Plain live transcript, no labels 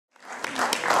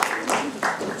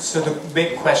So the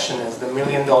big question is, the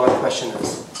million-dollar question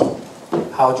is,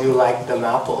 how do you like them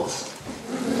apples?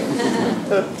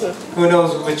 Who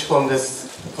knows which one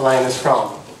this line is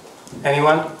from?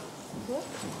 Anyone?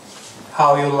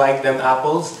 How you like them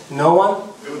apples? No one?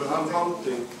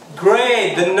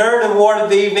 Great! The nerd award of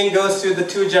the evening goes to the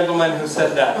two gentlemen who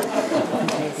said that.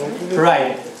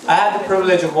 Right. I had the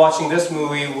privilege of watching this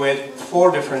movie with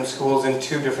 4 different schools in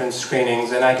 2 different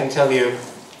screenings, and I can tell you,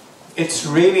 it's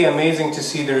really amazing to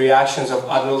see the reactions of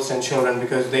adults and children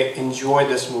because they enjoy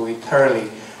this movie thoroughly.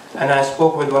 And I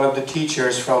spoke with one of the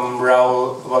teachers from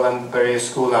Raul Valenberry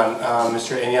School,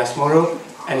 Mr. Enyas Muru,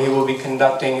 and he will be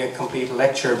conducting a complete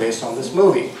lecture based on this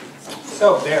movie.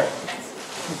 So, there.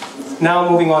 Now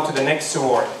moving on to the next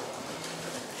award.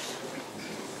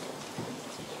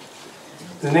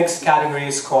 The next category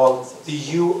is called the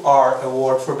UR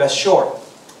Award for Best Short.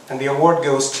 And the award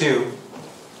goes to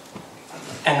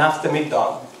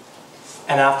Eftermiddag,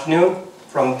 An Afternoon,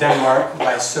 from Denmark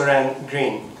by Soren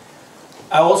Green.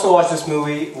 I also watched this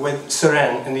movie with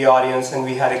Soren in the audience, and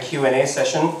we had a Q&A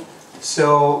session.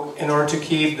 So in order to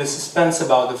keep the suspense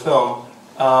about the film,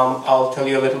 I'll tell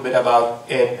you a little bit about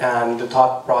it and the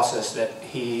thought process that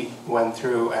he went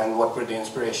through and what were the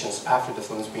inspirations after the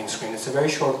film is being screened. It's a very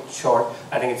short.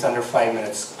 I think it's under 5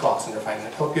 minutes, clock's under 5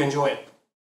 minutes. Hope you enjoy it.